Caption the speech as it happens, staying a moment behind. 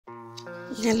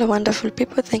Hello wonderful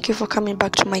people, thank you for coming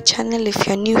back to my channel. If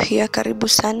you're new here, karibu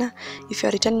sana. If you're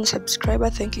a returning subscriber,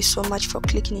 thank you so much for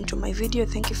clicking into my video.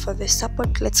 Thank you for the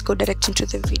support. Let's go direct into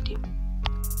the video.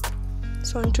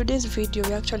 So in today's video,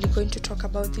 we're actually going to talk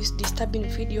about this disturbing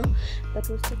video that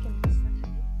was taken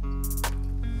on Saturday.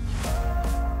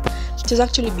 It has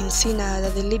actually been seen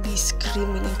that the lady is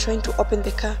screaming and trying to open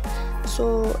the car.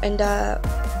 So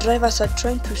drivers are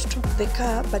trying to stop the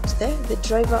car, but the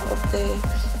driver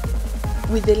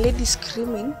with the lady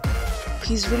screaming,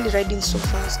 he's really riding so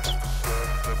fast.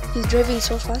 He's driving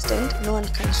so fast and no one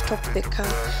can stop the car.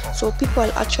 So people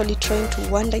are actually trying to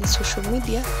wonder in social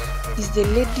media, is the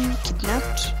lady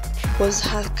kidnapped? Was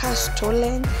her car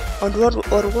stolen? Or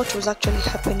what was actually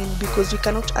happening? Because we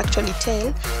cannot actually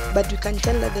tell, but we can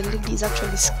tell that the lady is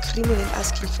actually screaming and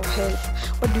asking for help.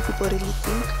 What do people really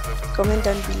think? Comment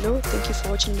down below. Thank you for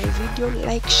watching my video.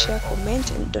 Like, share,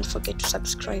 comment, and don't forget to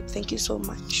subscribe. Thank you so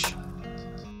much.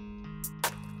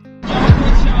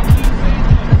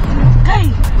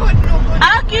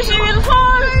 Aki, she will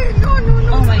fall. No.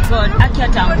 Oh my God, Aki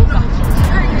ataanguka.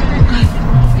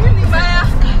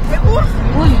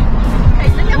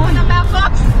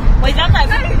 Wait, that's like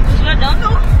slow down. No.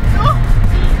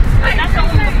 That's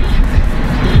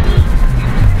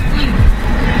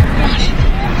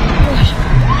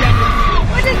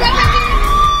what is that?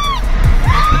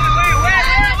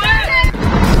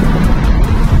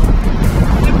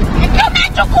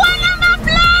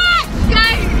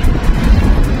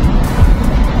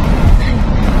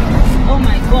 Oh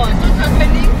my God, what's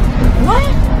happening?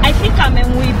 What? I think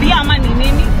amemwibia ama ni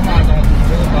nini?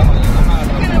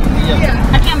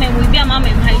 Aki amemwibia ama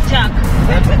amemhijack.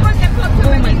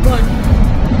 Oh my God.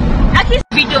 Aki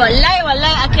video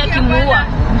wallahi Aki akimuua.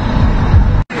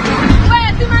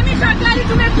 Wewe simamisha gari,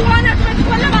 tumekuona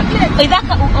tumechukua namba plate.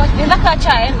 Idaka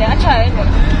acha aende.